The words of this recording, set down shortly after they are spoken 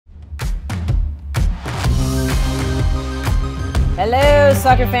Hello,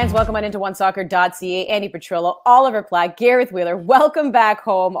 soccer fans. Welcome on into OneSoccer.ca. Andy Petrillo, Oliver Platt, Gareth Wheeler. Welcome back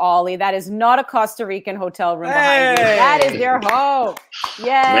home, Ollie. That is not a Costa Rican hotel room behind you. That is their home.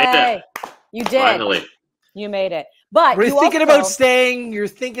 Yay. You did. Finally. You made it. But we're thinking about staying. You're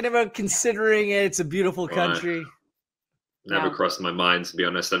thinking about considering it. It's a beautiful country. Never crossed my mind, to be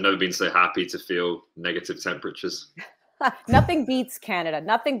honest. I've never been so happy to feel negative temperatures. Nothing beats Canada.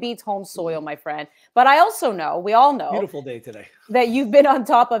 Nothing beats home soil, my friend. But I also know, we all know, beautiful day today, that you've been on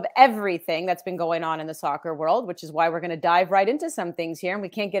top of everything that's been going on in the soccer world, which is why we're going to dive right into some things here. And we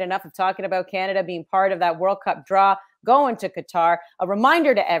can't get enough of talking about Canada being part of that World Cup draw, going to Qatar. A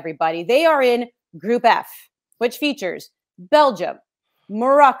reminder to everybody, they are in Group F, which features Belgium,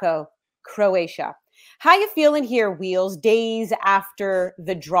 Morocco, Croatia. How you feeling here, Wheels, days after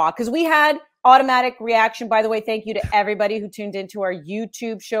the draw? Because we had automatic reaction. By the way, thank you to everybody who tuned into our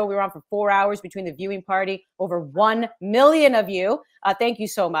YouTube show. We were on for 4 hours between the viewing party. Over 1 million of you. Thank you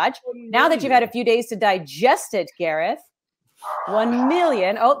so much. Now that you've had a few days to digest it, Gareth, 1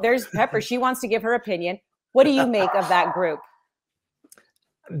 million. Oh, there's Pepper. She wants to give her opinion. What do you make of that group?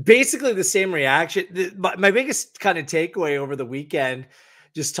 Basically the same reaction. My biggest kind of takeaway over the weekend,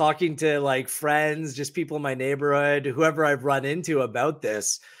 just talking to like friends, just people in my neighborhood, whoever I've run into about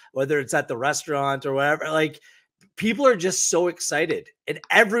this, whether it's at the restaurant or whatever, like people are just so excited and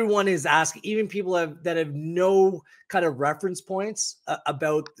everyone is asking, even people that have no kind of reference points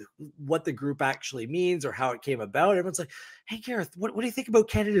about what the group actually means or how it came about. Everyone's like, hey, Gareth, what do you think about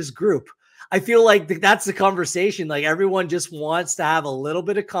Canada's group? I feel like that's the conversation. Like everyone just wants to have a little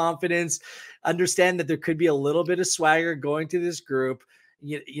bit of confidence, understand that there could be a little bit of swagger going to this group.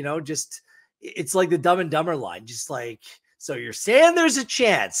 You know, just it's like the Dumb and Dumber line, just like, so you're saying there's a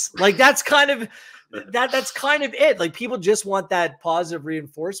chance, like that's kind of it. Like people just want that positive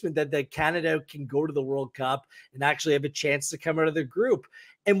reinforcement that Canada can go to the World Cup and actually have a chance to come out of the group.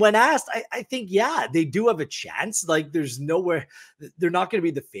 And when asked, I think, yeah, they do have a chance. Like there's nowhere, they're not going to be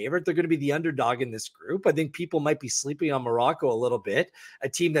the favorite. They're going to be the underdog in this group. I think people might be sleeping on Morocco a little bit, a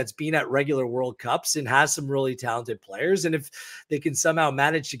team that's been at regular World Cups and has some really talented players. And if they can somehow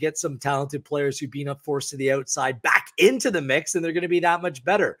manage to get some talented players who've been forced to the outside back into the mix, then they're going to be that much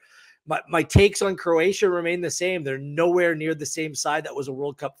better. My takes on Croatia remain the same. They're nowhere near the same side that was a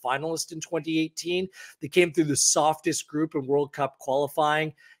World Cup finalist in 2018. They came through the softest group in World Cup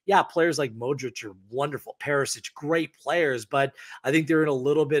qualifying. Yeah, players like Modric are wonderful. Perisic, great players, but I think they're in a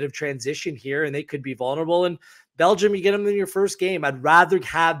little bit of transition here and they could be vulnerable. And Belgium, you get them in your first game. I'd rather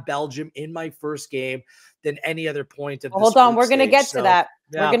have Belgium in my first game than any other point of Hold on, we're going to get to that.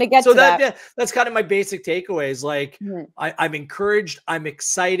 Yeah. We're going to get to that. Yeah, that's kind of my basic takeaways. Like I'm encouraged. I'm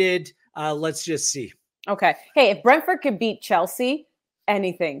excited. Let's just see. Okay. Hey, if Brentford could beat Chelsea,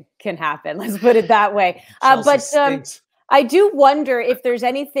 anything can happen. Let's put it that way. But I do wonder if there's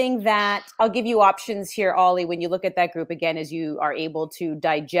anything that I'll give you options here, Ollie, when you look at that group again, as you are able to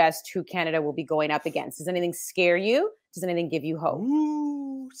digest who Canada will be going up against. Does anything scare you? Does anything give you hope?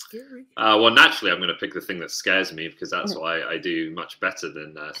 Ooh, scary. Well, naturally, I'm going to pick the thing that scares me because that's why I do much better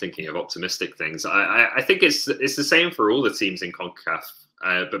than thinking of optimistic things. I think it's the same for all the teams in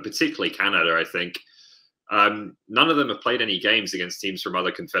CONCACAF, but particularly Canada, I think. None of them have played any games against teams from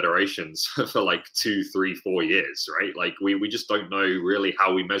other confederations for like 2, 3, 4 years, right? Like we just don't know really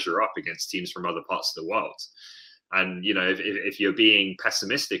how we measure up against teams from other parts of the world. And, you know, if you're being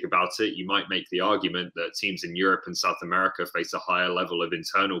pessimistic about it, you might make the argument that teams in Europe and South America face a higher level of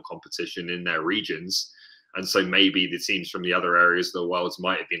internal competition in their regions. And so maybe the teams from the other areas of the world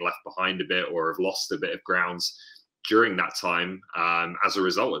might have been left behind a bit or have lost a bit of grounds during that time as a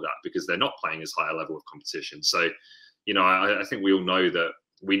result of that, because they're not playing as high a level of competition. So, you know, I think we all know that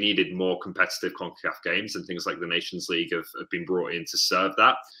we needed more competitive CONCACAF games, and things like the Nations League have been brought in to serve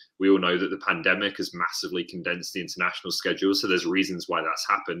that. We all know that the pandemic has massively condensed the international schedule. So there's reasons why that's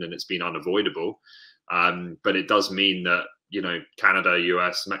happened and it's been unavoidable. But it does mean that, you know, Canada,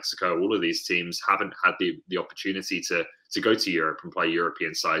 US, Mexico, all of these teams haven't had the opportunity to go to Europe and play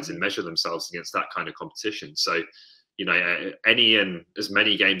European sides and measure themselves against that kind of competition. So, you know, any and as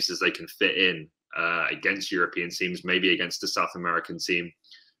many games as they can fit in against European teams, maybe against a South American team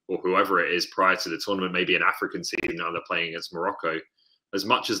or whoever it is prior to the tournament, maybe an African team now they're playing against Morocco. As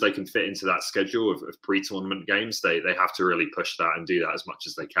much as they can fit into that schedule of pre-tournament games, they have to really push that and do that as much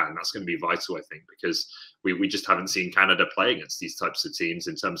as they can. That's going to be vital, I think, because we just haven't seen Canada play against these types of teams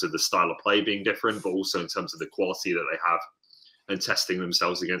in terms of the style of play being different, but also in terms of the quality that they have and testing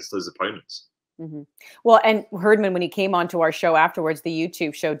themselves against those opponents. Well, and Herdman, when he came onto our show afterwards, the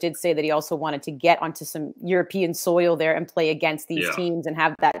YouTube show, did say that he also wanted to get onto some European soil there and play against these teams and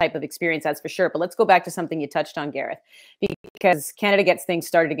have that type of experience, that's for sure. But let's go back to something you touched on, Gareth, because Canada gets things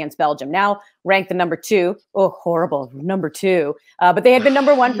started against Belgium. Now ranked the number 2. Oh, horrible. Number 2. But they had been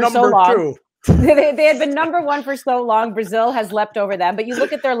number 1 for so long. They had been number 1 for so long. Brazil has leapt over them. But you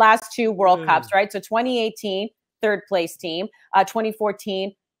look at their last 2 World Cups, right? So 2018, third place team,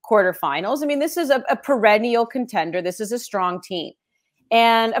 2014, quarterfinals. I mean, this is a perennial contender. This is a strong team.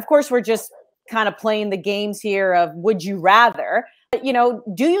 And of course, we're just kind of playing the games here of would you rather. You know,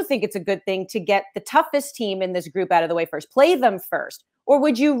 do you think it's a good thing to get the toughest team in this group out of the way first, play them first? Or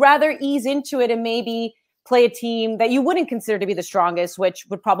would you rather ease into it and maybe play a team that you wouldn't consider to be the strongest, which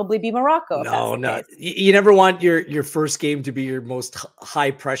would probably be Morocco? No. You never want your first game to be your most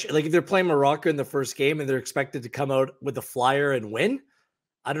high pressure. Like if they're playing Morocco in the first game and they're expected to come out with a flyer and win,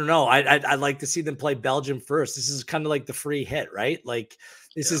 I don't know. I'd like to see them play Belgium first. This is kind of like the free hit, right? Like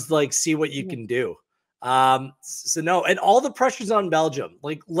this is like, see what you can do. So no, and all the pressure's on Belgium.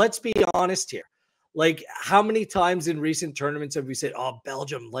 Like, let's be honest here. Like how many times in recent tournaments have we said, oh,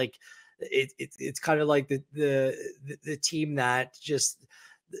 Belgium, like it's kind of like the team that just,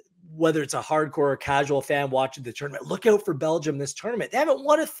 whether it's a hardcore or casual fan watching the tournament, look out for Belgium this tournament. They haven't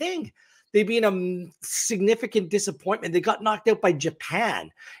won a thing. They've been a significant disappointment. They got knocked out by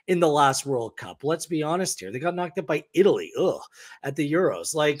Japan in the last World Cup. Let's be honest here. They got knocked out by Italy at the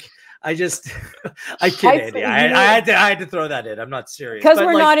Euros. Like, I kid, Andy. I had to throw that in. I'm not serious. Because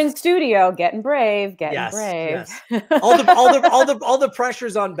we're not in studio. Getting brave. Yes. all the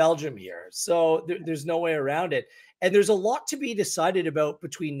pressure's on Belgium here. So there's no way around it. And there's a lot to be decided about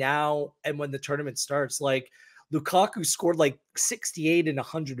between now and when the tournament starts. Like, Lukaku scored like 68 and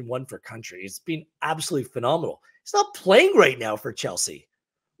 101 for country. It's been absolutely phenomenal. He's not playing right now for Chelsea.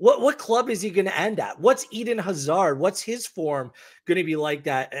 What club is he going to end at? What's Eden Hazard? What's his form going to be like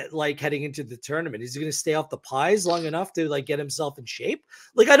that, like heading into the tournament? Is he going to stay off the pies long enough to like get himself in shape?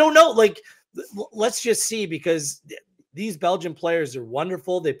 Like, I don't know. Like, let's just see, because these Belgian players are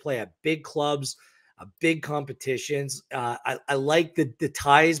wonderful. They play at big clubs, big competitions. I like the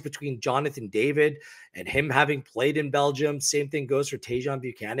ties between Jonathan David and him having played in Belgium. Same thing goes for Tajon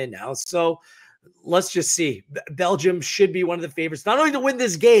Buchanan now. So let's just see. Belgium should be one of the favorites, not only to win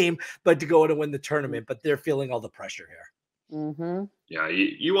this game, but to go and win the tournament. But they're feeling all the pressure here. Yeah,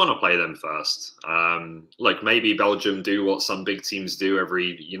 you want to play them first. Like maybe Belgium do what some big teams do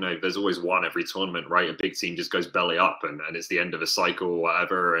there's always one every tournament, right? A big team just goes belly up and it's the end of a cycle or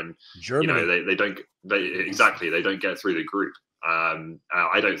whatever. And, Germany. They don't get through the group.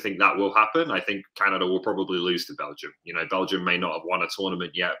 I don't think that will happen. I think Canada will probably lose to Belgium. Belgium may not have won a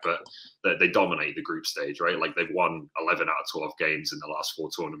tournament yet, but they dominate the group stage, right? Like they've won 11 out of 12 games in the last 4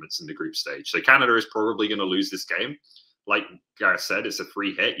 tournaments in the group stage. So Canada is probably going to lose this game. Like Gareth said, it's a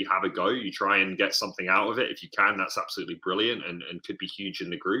free hit. You have a go. You try and get something out of it. If you can, that's absolutely brilliant and could be huge in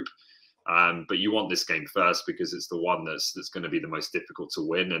the group. But you want this game first because it's the one that's going to be the most difficult to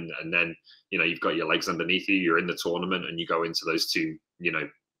win. And then, you've got your legs underneath you. You're in the tournament and you go into those two,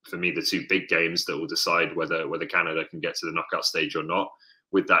 for me, the 2 big games that will decide whether Canada can get to the knockout stage or not,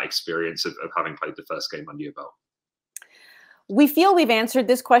 with that experience of having played the first game under your belt. We feel we've answered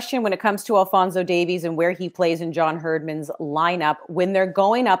this question when it comes to Alphonso Davies and where he plays in John Herdman's lineup when they're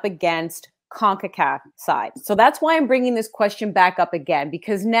going up against CONCACAF side. So that's why I'm bringing this question back up again,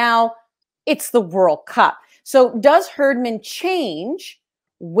 because now it's the World Cup. So does Herdman change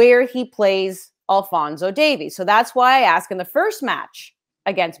where he plays Alphonso Davies? So that's why I ask in the first match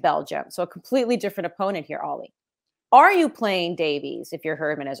against Belgium. So a completely different opponent here, Ollie. Are you playing Davies if you're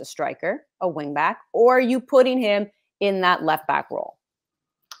Herdman as a striker, a wingback, or are you putting him in that left back role?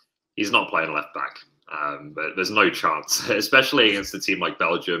 He's not playing left back, but there's no chance, especially against a team like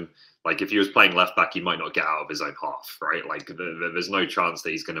Belgium. Like if he was playing left back, he might not get out of his own half, right? Like there's no chance that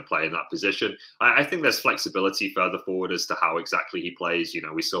he's going to play in that position. I think there's flexibility further forward as to how exactly he plays.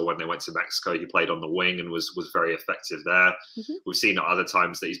 We saw when they went to Mexico, he played on the wing and was very effective there. We've seen at other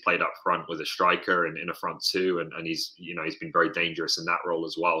times that he's played up front with a striker and in a front 2, and he's been very dangerous in that role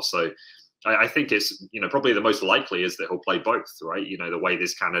as well. So I think it's, probably the most likely is that he'll play both, right? The way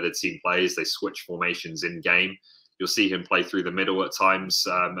this Canada team plays, they switch formations in game. You'll see him play through the middle at times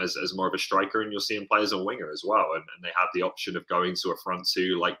as more of a striker, and you'll see him play as a winger as well. And they have the option of going to a front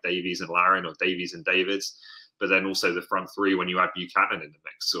 2 like Davies and Larin or Davies and Davids, but then also the front 3 when you add Buchanan in the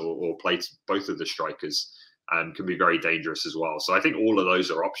mix or play both of the strikers. Can be very dangerous as well. So I think all of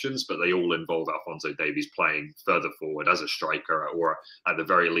those are options, but they all involve Alphonso Davies playing further forward as a striker or at the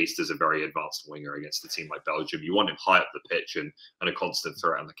very least as a very advanced winger against a team like Belgium. You want him high up the pitch and a constant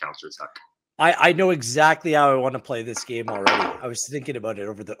threat on the counter-attack. I know exactly how I want to play this game already. I was thinking about it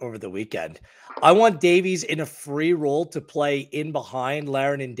over the weekend. I want Davies in a free role to play in behind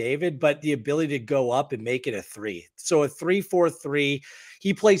Laren and David, but the ability to go up and make it a 3. So a 3-4-3.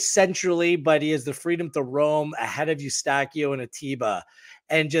 He plays centrally, but he has the freedom to roam ahead of Eustachio and Atiba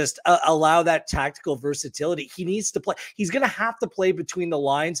and just allow that tactical versatility. He needs to play. He's going to have to play between the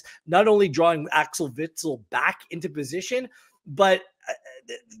lines, not only drawing Axel Witsel back into position, but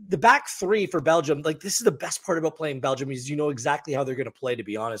the back 3 for Belgium, like, this is the best part about playing Belgium, is you know exactly how they're going to play, to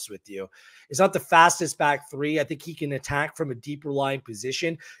be honest with you. It's not the fastest back 3. I think he can attack from a deeper line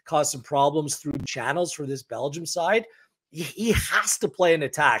position, cause some problems through channels for this Belgium side. He has to play an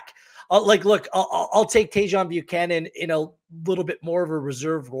attack. Look, I'll take Tajon Buchanan in a little bit more of a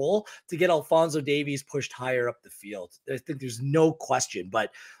reserve role to get Alphonso Davies pushed higher up the field. I think there's no question,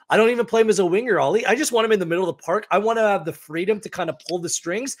 but I don't even play him as a winger, Ollie. I just want him in the middle of the park. I want to have the freedom to kind of pull the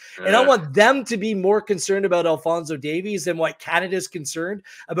strings, and I want them to be more concerned about Alphonso Davies than what Canada's concerned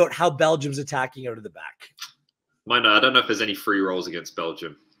about how Belgium's attacking out of the back. I don't know if there's any free rolls against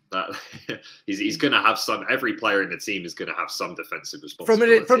Belgium. That he's going to have some. Every player in the team is going to have some defensive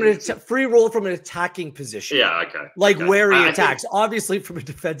responsibility from a free roll from an attacking position. Yeah, okay. Where he attacks. Obviously, from a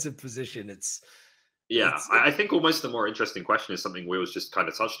defensive position, I think almost the more interesting question is something Will's just kind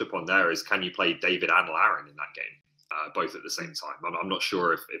of touched upon there: is can you play David and Laren in that game both at the same time? I'm not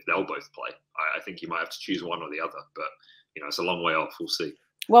sure if they'll both play. I think you might have to choose one or the other, but it's a long way off. We'll see.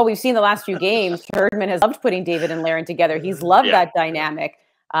 Well, we've seen the last few games. Herdman has loved putting David and Laren together. He's loved that dynamic.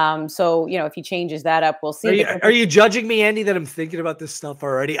 So, if he changes that up, we'll see. Are you judging me, Andy, that I'm thinking about this stuff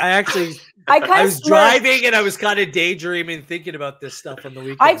already? I was driving and I was kind of daydreaming, thinking about this stuff on the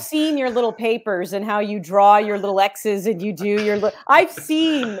weekend. I've seen your little papers and how you draw your little X's and you do your I've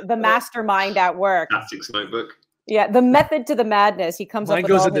seen the mastermind at work. Tactics notebook. Yeah, the method to the madness. He comes up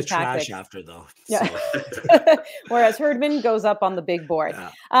with all his tactics. Trash after, though. Yeah. So. Whereas Herdman goes up on the big board.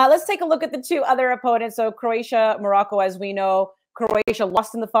 Yeah. Let's take a look at the two other opponents. So Croatia, Morocco, as we know. Croatia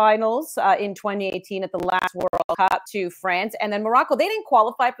lost in the finals in 2018 at the last World Cup to France. And then Morocco, they didn't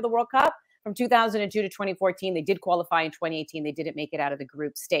qualify for the World Cup from 2002 to 2014. They did qualify in 2018. They didn't make it out of the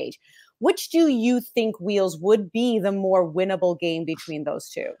group stage. Which do you think, Wheels, would be the more winnable game between those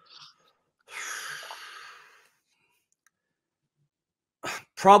two?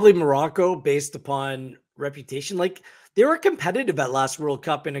 Probably Morocco, based upon reputation. Like, they were competitive at last World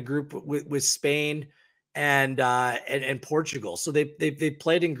Cup in a group with Spain and Portugal. So they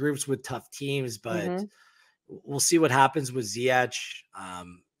played in groups with tough teams, but we'll see what happens with Ziyech.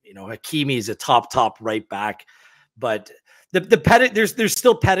 Hakimi is a top right back, but there's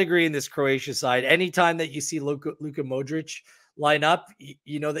still pedigree in this Croatia side. Anytime that you see Luka Modric line up,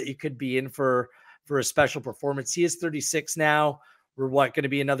 you know that you could be in for a special performance. He is 36 now. We're going to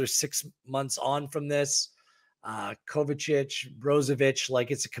be another 6 months on from this. Kovacic, Brozovic,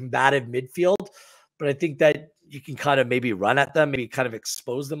 like, it's a combative midfield. But I think that you can kind of maybe run at them, maybe kind of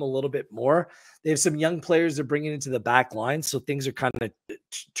expose them a little bit more. They have some young players they're bringing into the back line, so things are kind of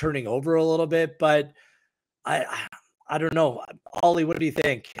turning over a little bit. But I don't know. Ollie, what do you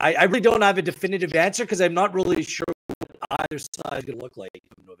think? I really don't have a definitive answer because I'm not really sure what either side is going to look like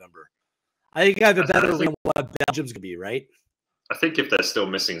in November. I think I have a better idea what Belgium's going to be, right? I think if they're still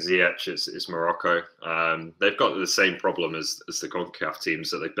missing Ziyech, it's Morocco. They've got the same problem as the CONCACAF teams,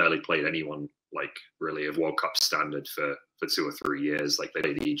 that they've barely played anyone like really of World Cup standard for 2 or 3 years. Like, they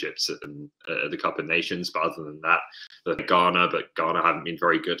played Egypt at the Cup of Nations, but other than that, they're Ghana haven't been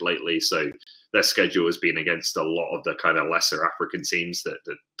very good lately. So their schedule has been against a lot of the kind of lesser African teams that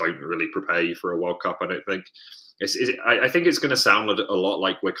don't really prepare you for a World Cup, I don't think. I think it's going to sound a lot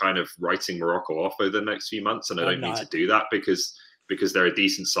like we're kind of writing Morocco off over the next few months, and I don't mean to do that because they're a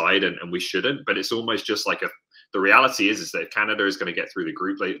decent side and we shouldn't. But it's almost just like the reality is that if Canada is going to get through the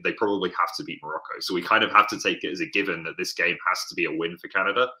group, they probably have to beat Morocco. So we kind of have to take it as a given that this game has to be a win for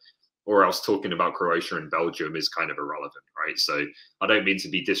Canada, or else talking about Croatia and Belgium is kind of irrelevant, right? So I don't mean to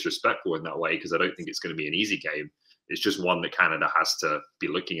be disrespectful in that way, because I don't think it's going to be an easy game. It's just one that Canada has to be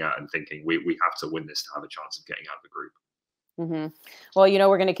looking at and thinking, we have to win this to have a chance of getting out of the group. Well,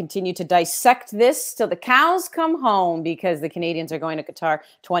 we're going to continue to dissect this till the cows come home, because the Canadians are going to Qatar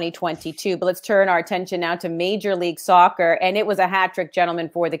 2022. But let's turn our attention now to Major League Soccer. And it was a hat trick, gentlemen,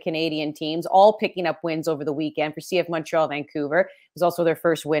 for the Canadian teams, all picking up wins over the weekend for CF Montreal, Vancouver. It was also their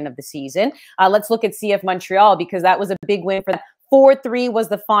first win of the season. Let's look at CF Montreal, because that was a big win for them. 4-3 was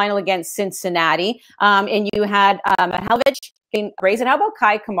the final against Cincinnati. And you had Mihailovic in raise. And how about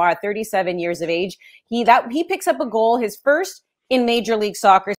Kai Kamara, 37 years of age? He picks up a goal, his first in Major League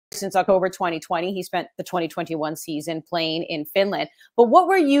Soccer since October 2020. He spent the 2021 season playing in Finland. But what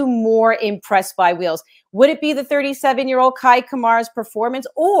were you more impressed by, Wheels? Would it be the 37-year-old Kai Kamara's performance,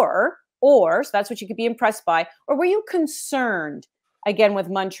 or so that's what you could be impressed by, or were you concerned again with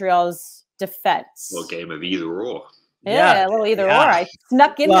Montreal's defense? Well, game of either or. Yeah, a little either or. I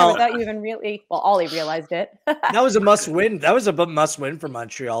snuck in there without you even really. Well, Ollie realized it. That was a must-win. That was a must-win for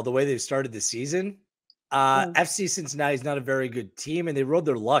Montreal. The way they started the season, FC Cincinnati is not a very good team, and they rode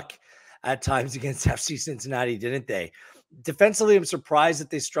their luck at times against FC Cincinnati, didn't they? Defensively, I'm surprised that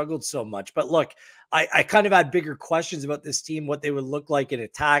they struggled so much. But look, I kind of had bigger questions about this team, what they would look like in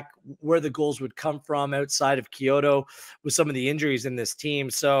attack, where the goals would come from outside of Kyoto with some of the injuries in this team.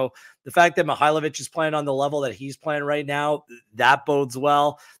 So the fact that Mihailovic is playing on the level that he's playing right now, that bodes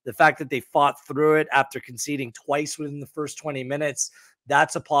well. The fact that they fought through it after conceding twice within the first 20 minutes,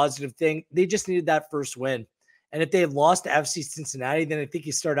 that's a positive thing. They just needed that first win. And if they had lost to FC Cincinnati, then I think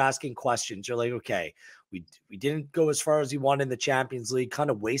you start asking questions. You're like, okay, we didn't go as far as we wanted in the Champions League, kind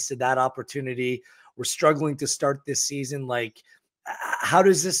of wasted that opportunity. We're struggling to start this season. Like, how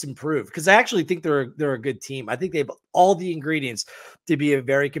does this improve? Because I actually think they're a good team. I think they have all the ingredients to be a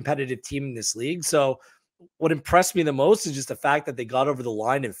very competitive team in this league. So what impressed me the most is just the fact that they got over the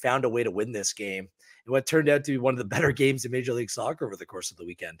line and found a way to win this game. And what turned out to be one of the better games in Major League Soccer over the course of the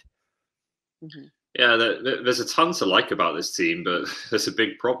weekend. Mm-hmm. Yeah, there's a ton to like about this team, but there's a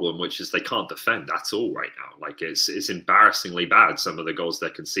big problem, which is they can't defend at all right now. Like, it's embarrassingly bad, some of the goals they're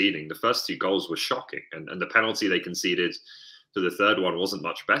conceding. The first two goals were shocking, and the penalty they conceded for the third one wasn't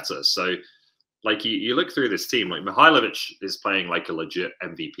much better. So, like, you look through this team, like Mihailovic is playing like a legit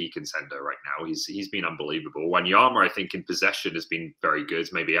MVP contender right now. He's been unbelievable. Wanyama, I think, in possession has been very good.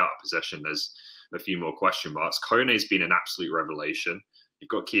 Maybe out of possession, there's a few more question marks. Kone's been an absolute revelation. You've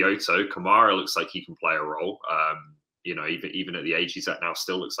got Kyoto. Kamara looks like he can play a role. Even at the age he's at now,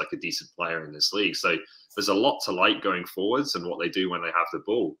 still looks like a decent player in this league. So there's a lot to like going forwards and what they do when they have the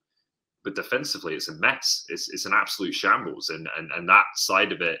ball. But defensively, it's a mess. It's an absolute shambles. And that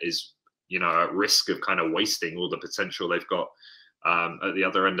side of it is, at risk of kind of wasting all the potential they've got at the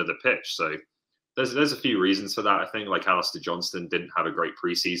other end of the pitch. So there's a few reasons for that. I think, like, Alistair Johnston didn't have a great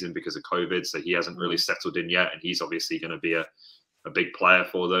preseason because of COVID, so he hasn't really settled in yet. And he's obviously going to be a big player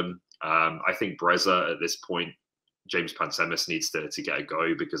for them. I think Breza at this point, James Pantemis needs to get a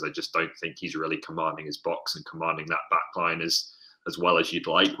go, because I just don't think he's really commanding his box and commanding that back line as well as you'd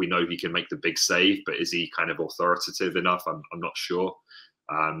like. We know he can make the big save, but is he kind of authoritative enough? I'm not sure.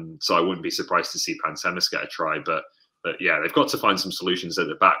 So I wouldn't be surprised to see Pantemis get a try. But yeah, they've got to find some solutions at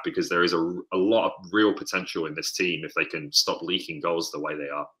the back, because there is a lot of real potential in this team if they can stop leaking goals the way they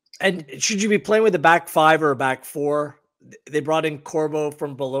are. And should you be playing with a back five or a back four? They brought in Corbo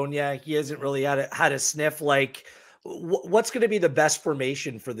from Bologna. He hasn't really had a sniff. Like, what's going to be the best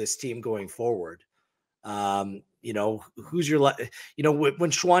formation for this team going forward? Who's your,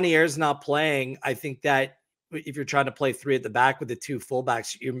 when Chouanier is not playing, I think that if you're trying to play three at the back with the two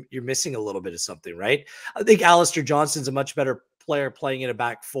fullbacks, you're missing a little bit of something, right? I think Alistair Johnston's a much better player playing in a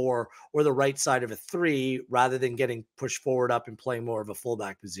back four or the right side of a three, rather than getting pushed forward up and playing more of a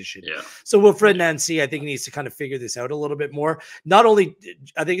fullback position. Yeah. So Wilfred Nancy, I think, needs to kind of figure this out a little bit more. Not only,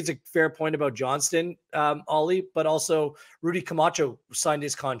 I think it's a fair point about Johnston, Ollie, but also Rudy Camacho signed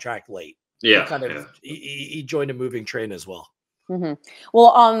his contract late. Yeah. He joined a moving train as well. Mm-hmm. Well,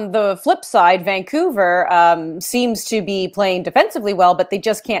 on the flip side, Vancouver seems to be playing defensively well, but they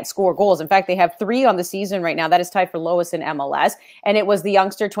just can't score goals. In fact, they have 3 on the season right now. That is tied for lowest in MLS. And it was the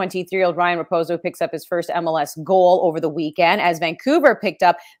youngster 23-year-old Ryan Raposo who picks up his first MLS goal over the weekend, as Vancouver picked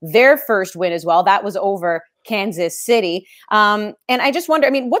up their first win as well. That was over Kansas City. And I just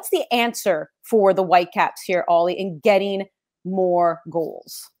wonder, what's the answer for the Whitecaps here, Ollie, in getting more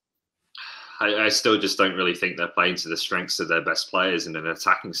goals? I still just don't really think they're playing to the strengths of their best players in an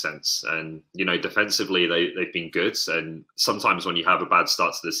attacking sense. And, defensively, they've been good. And sometimes when you have a bad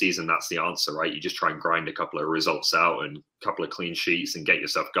start to the season, that's the answer, right? You just try and grind a couple of results out and a couple of clean sheets and get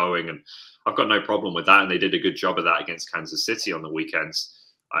yourself going. And I've got no problem with that. And they did a good job of that against Kansas City on the weekends.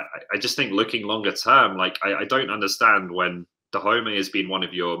 I just think, looking longer term, like, I don't understand when Dahomey has been one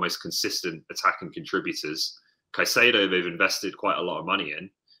of your most consistent attacking contributors. Caicedo, they've invested quite a lot of money in.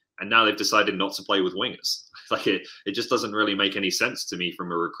 And now they've decided not to play with wingers. Like, it just doesn't really make any sense to me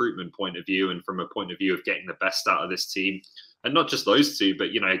from a recruitment point of view and from a point of view of getting the best out of this team. And not just those two, but,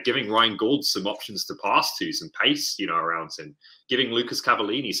 giving Ryan Gould some options to pass to, some pace, around him, giving Lucas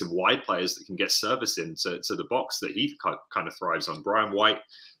Cavallini some wide players that can get service into the box that he kind of thrives on. Brian White,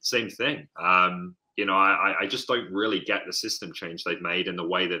 same thing. I just don't really get the system change they've made and the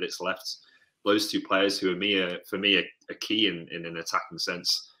way that it's left those two players who for me are key in an attacking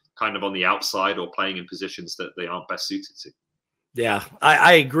sense, kind of on the outside or playing in positions that they aren't best suited to. Yeah,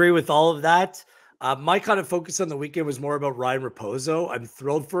 I agree with all of that. My kind of focus on the weekend was more about Ryan Raposo. I'm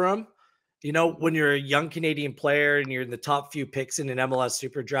thrilled for him. You know, when you're a young Canadian player and you're in the top few picks in an MLS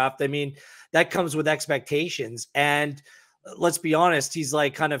Super Draft, I mean, that comes with expectations. And let's be honest, he's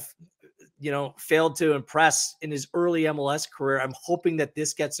like kind of, failed to impress in his early MLS career. I'm hoping that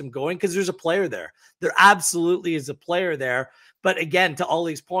this gets him going because there's a player there. There absolutely is a player there. But again, to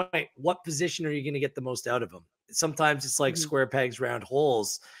Ollie's point, what position are you going to get the most out of him? Sometimes it's like square pegs, round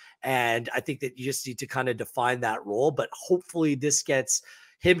holes. And I think that you just need to kind of define that role. But hopefully this gets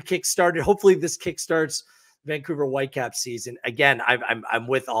him kickstarted. Hopefully this kickstarts Vancouver Whitecaps season. Again, I'm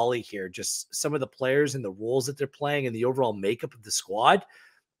with Ollie here. Just some of the players and the roles that they're playing and the overall makeup of the squad.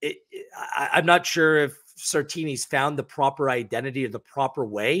 I'm not sure if Sartini's found the proper identity or the proper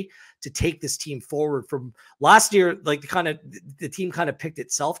way to take this team forward. From last year, like the team kind of picked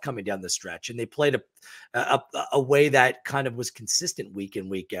itself coming down the stretch, and they played a way that kind of was consistent week in,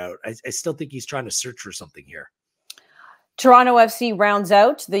 week out. I still think he's trying to search for something here. Toronto FC rounds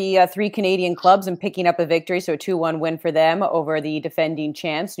out the three Canadian clubs and picking up a victory. So a 2-1 win for them over the defending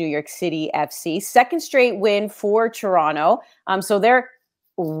champs, New York City FC. Second straight win for Toronto. So they're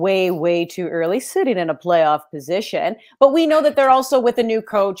way too early, sitting in a playoff position. But we know that they're also with a new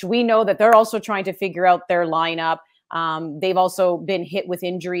coach. We know that they're also trying to figure out their lineup. They've also been hit with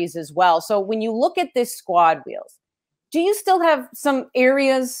injuries as well. So when you look at this squad, Wheels, do you still have some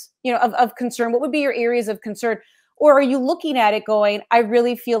areas, of concern? What would be your areas of concern? Or are you looking at it going, I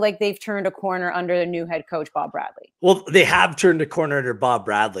really feel like they've turned a corner under the new head coach, Bob Bradley? Well, they have turned a corner under Bob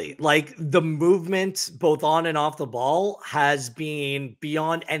Bradley. Like the movement, both on and off the ball, has been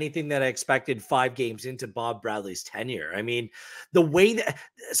beyond anything that I expected 5 games into Bob Bradley's tenure. I mean, the way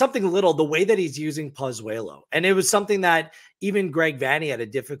that he's using Pozuelo, and it was something that even Greg Vanney had a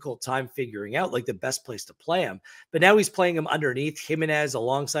difficult time figuring out, like the best place to play him. But now he's playing him underneath Jimenez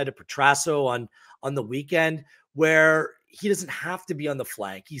alongside of Petrasso on the weekend, where he doesn't have to be on the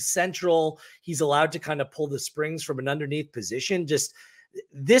flank. He's central. He's allowed to kind of pull the springs from an underneath position. Just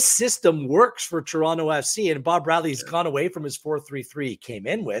this system works for Toronto FC. And Bob Bradley's gone away from his 4-3-3 he came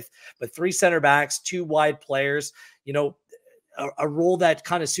in with, but 3 center backs, 2 wide players, a role that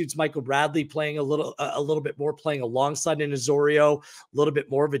kind of suits Michael Bradley, playing a little bit more, playing alongside an Osorio, a little bit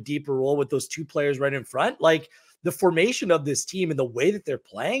more of a deeper role with those 2 players right in front. Like, the formation of this team and the way that they're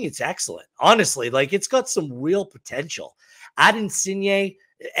playing, it's excellent. Honestly, like it's got some real potential. Add Insigne,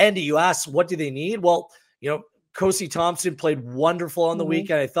 Andy, you asked, what do they need? Well, Kosi Thompson played wonderful on the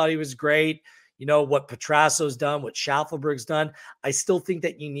weekend. I thought he was great. What Petrasso's done, what Schaffelberg's done. I still think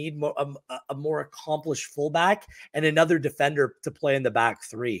that you need a more accomplished fullback and another defender to play in the back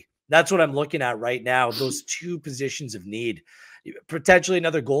 3. That's what I'm looking at right now. Those 2 positions of need. Potentially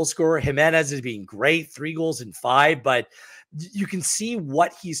another goal scorer. Jimenez is being great, 3 goals in 5, but you can see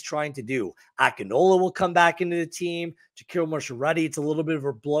what he's trying to do. Akinola will come back into the team. Jakiro Marcheretti, it's a little bit of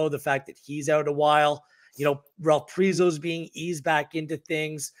a blow, the fact that he's out a while. Ralph Prizo's being eased back into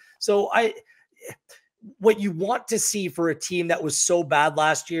things. So what you want to see for a team that was so bad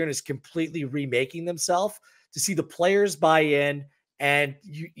last year and is completely remaking themselves, to see the players buy in and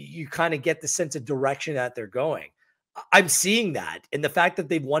you kind of get the sense of direction that they're going. I'm seeing that. And the fact that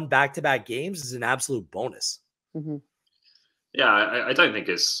they've won back-to-back games is an absolute bonus. Yeah, I don't think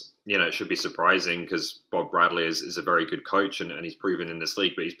it's, it should be surprising because Bob Bradley is a very good coach and he's proven in this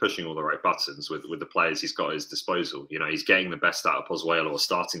league, but he's pushing all the right buttons with the players he's got at his disposal. He's getting the best out of Pozuelo, or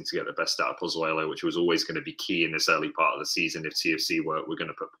starting to get the best out of Pozuelo, which was always going to be key in this early part of the season. If TFC were going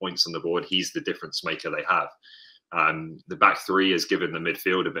to put points on the board, he's the difference maker they have. The back 3 has given the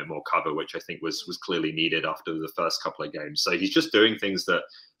midfield a bit more cover, which I think was clearly needed after the first couple of games. So he's just doing things that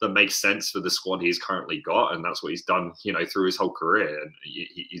make sense for the squad he's currently got, and that's what he's done, through his whole career. And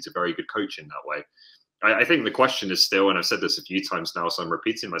he's a very good coach in that way. I think the question is still, and I've said this a few times now, so I'm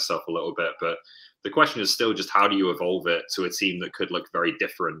repeating myself a little bit, but the question is still just how do you evolve it to a team that could look very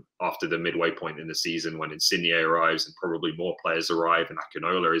different after the midway point in the season when Insigne arrives and probably more players arrive and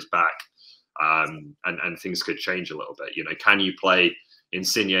Akinola is back. And things could change a little bit. Can you play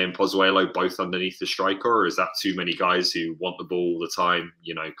Insigne and Pozuelo both underneath the striker, or is that too many guys who want the ball all the time?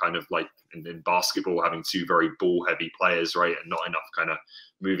 Kind of like in basketball, having 2 very ball-heavy players, right, and not enough kind of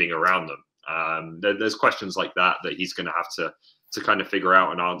moving around them. There's questions like that he's going to have to kind of figure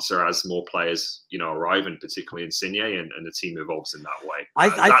out and answer as more players, arrive, and particularly Insigne and the team evolves in that way.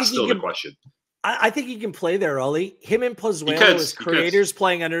 That's still the question. I think he can play there, Ollie. Him and Pozuelo as creators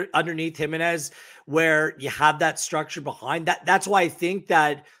playing underneath Jimenez, where you have that structure behind that. That's why I think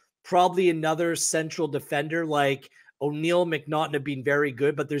that probably another central defender like O'Neal, McNaughton have been very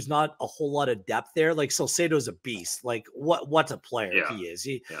good, but there's not a whole lot of depth there. Like Salcedo's a beast. Like what's a player he is.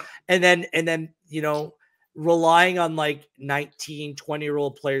 And then, you know, relying on like 19,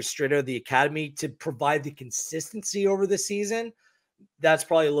 20-year-old players straight out of the academy to provide the consistency over the season, that's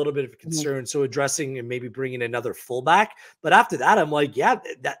probably a little bit of a concern. So addressing and maybe bringing another fullback. But after that, I'm like, yeah,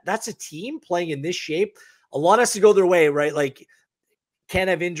 that's a team playing in this shape. A lot has to go their way, right? Like, can't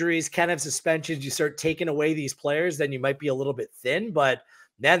have injuries, can't have suspensions. You start taking away these players, then you might be a little bit thin. But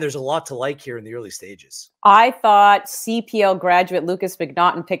man, there's a lot to like here in the early stages. I thought CPL graduate Lucas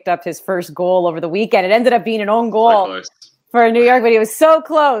McNaughton picked up his first goal over the weekend. It ended up being an own goal for New York, but he was so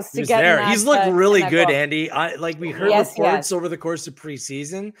close to getting there. He's looked really good, goal. Andy. We heard reports over the course of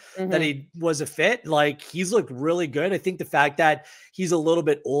preseason that he was a fit. Like, he's looked really good. I think the fact that he's a little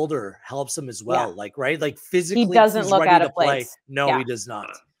bit older helps him as well. Like, right? Like, physically, he doesn't look out of place. No, he does not.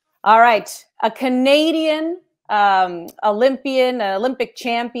 All right. A Canadian Olympian, an Olympic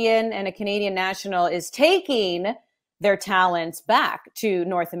champion, and a Canadian national is taking their talents back to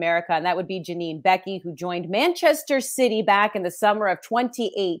North America. And that would be Janine Beckie, who joined Manchester City back in the summer of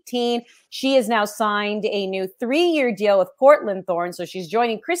 2018. She has now signed a new 3-year deal with Portland Thorns. So she's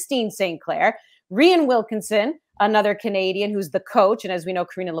joining Christine St. Clair, Rian Wilkinson, another Canadian who's the coach. And as we know,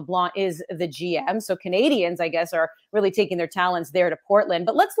 Karina LeBlanc is the GM. So Canadians, I guess, are really taking their talents there to Portland.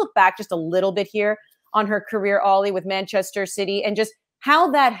 But let's look back just a little bit here on her career, Ollie, with Manchester City, and just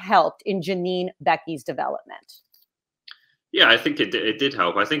how that helped in Janine Beckie's development. Yeah, I think it did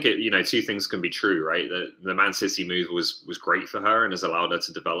help. I think two things can be true, right? The Man City move was great for her and has allowed her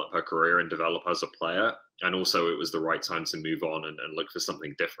to develop her career and develop as a player. And also it was the right time to move on and look for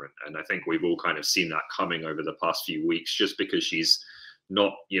something different. And I think we've all kind of seen that coming over the past few weeks, just because she's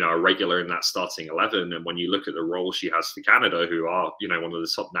not, a regular in that starting 11. And when you look at the role she has for Canada, who are, one of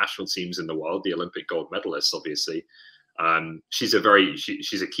the top national teams in the world, the Olympic gold medalists, obviously, she's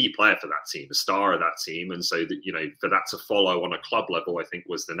a key player for that team, a star of that team. And so that, for that to follow on a club level, I think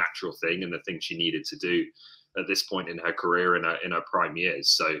was the natural thing and the thing she needed to do at this point in her career in her prime years.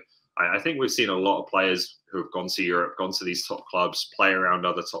 So I think we've seen a lot of players who have gone to Europe, gone to these top clubs, play around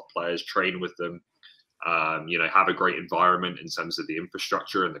other top players, train with them, have a great environment in terms of the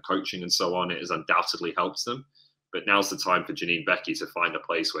infrastructure and the coaching and so on. It has undoubtedly helped them. But now's the time for Janine Beckie to find a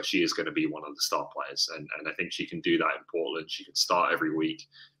place where she is going to be one of the star players. And I think she can do that in Portland. She can start every week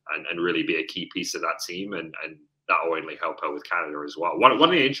and really be a key piece of that team. And that will only help her with Canada as well. One of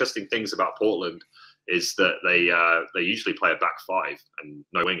the interesting things about Portland is that they usually play a back five and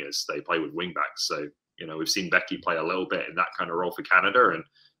no wingers. They play with wing backs. So, we've seen Beckie play a little bit in that kind of role for Canada. And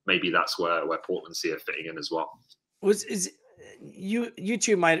maybe that's where Portland see her fitting in as well. You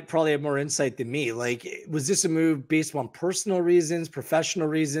two might probably have more insight than me. Like, was this a move based on personal reasons, professional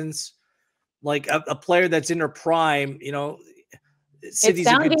reasons? Like a player that's in her prime, City's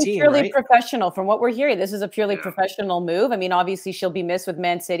a good team, purely right? Professional from what we're hearing. This is a purely professional move. I mean, obviously she'll be missed with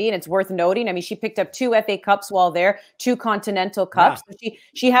Man City, and it's worth noting. I mean, she picked up 2 FA Cups while there, 2 Continental Cups. Yeah. So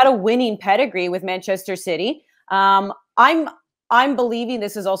she had a winning pedigree with Manchester City. I'm believing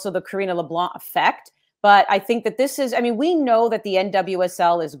this is also the Karina LeBlanc effect. But I think that we know that the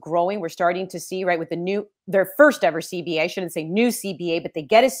NWSL is growing. We're starting to see, right, with their first ever CBA. I shouldn't say new CBA, but they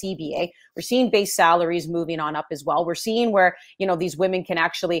get a CBA. We're seeing base salaries moving on up as well. We're seeing where, these women can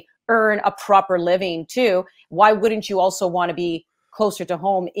actually earn a proper living too. Why wouldn't you also want to be closer to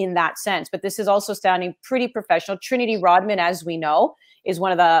home in that sense? But this is also sounding pretty professional. Trinity Rodman, as we know, is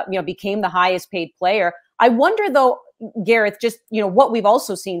one of the, became the highest paid player. I wonder though, Gareth, just, what we've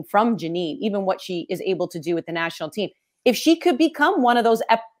also seen from Janine, even what she is able to do with the national team, if she could become one of those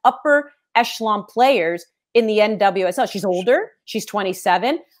upper echelon players in the NWSL. She's older. She's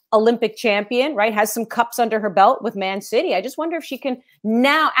 27, Olympic champion, right? Has some cups under her belt with Man City. I just wonder if she can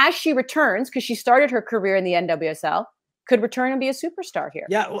now, as she returns, because she started her career in the NWSL, could return and be a superstar here.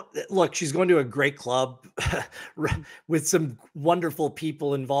 Yeah, well, look, she's going to a great club with some wonderful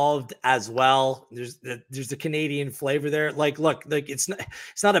people involved as well. There's the Canadian flavor there. Like, look, like it's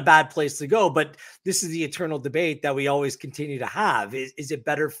not a bad place to go, but this is the eternal debate that we always continue to have. Is it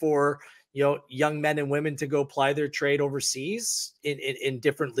better for young men and women to go ply their trade overseas in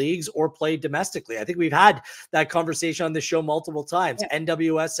different leagues or play domestically? I think we've had that conversation on the show multiple times. Yeah.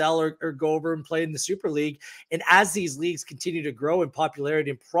 NWSL or go over and play in the Super League. And as these leagues continue to grow in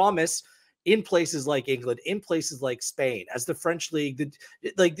popularity and promise in places like England, in places like Spain, as the French league,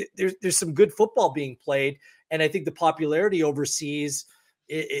 there's some good football being played. And I think the popularity overseas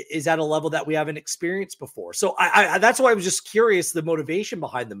is at a level that we haven't experienced before. So I that's why I was just curious the motivation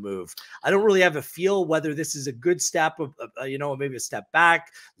behind the move. I don't really have a feel whether this is a good step of you know, maybe a step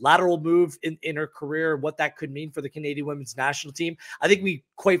back, lateral move in her career, what that could mean for the Canadian women's national team. I think we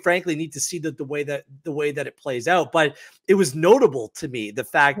quite frankly need to see the way that it plays out. But it was notable to me the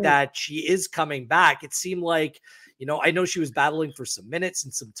fact that she is coming back. It seemed like, you know, I know she was battling for some minutes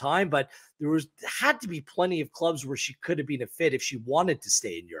and some time, but there had to be plenty of clubs where she could have been a fit if she wanted to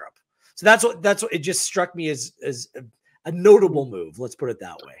stay in Europe. So that's what it just struck me as a notable move. Let's put it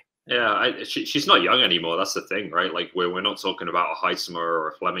that way. Yeah, she's not young anymore. That's the thing, right? Like we're not talking about a Heitzmer or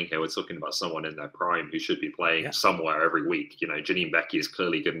a Fleming here. We're talking about someone in their prime who should be playing somewhere every week. You know, Janine Becky is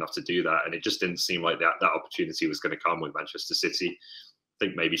clearly good enough to do that, and it just didn't seem like that opportunity was going to come with Manchester City. I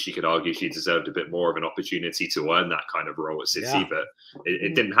think maybe she could argue she deserved a bit more of an opportunity to earn that kind of role at City, but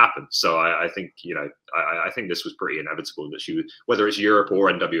it didn't happen. So I think, you know, I think this was pretty inevitable that she would, whether it's Europe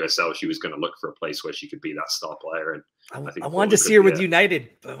or NWSL, she was going to look for a place where she could be that star player. And I wanted to see her with United.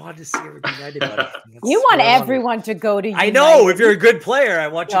 I wanted to see her with United. Buddy. You want everyone to go to United. I know. If you're a good player, I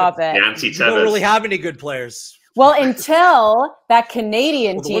want you to. You don't really have any good players. Well, until that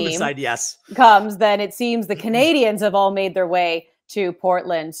Canadian team side, comes, then it seems the Canadians have all made their way to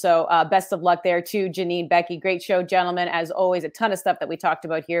Portland. So best of luck there to Janine Becky. Great show, gentlemen. As always, a ton of stuff that we talked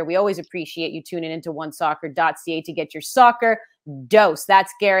about here. We always appreciate you tuning into OneSoccer.ca to get your soccer dose.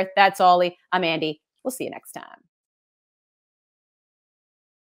 That's Gareth. That's Ollie. I'm Andy. We'll see you next time.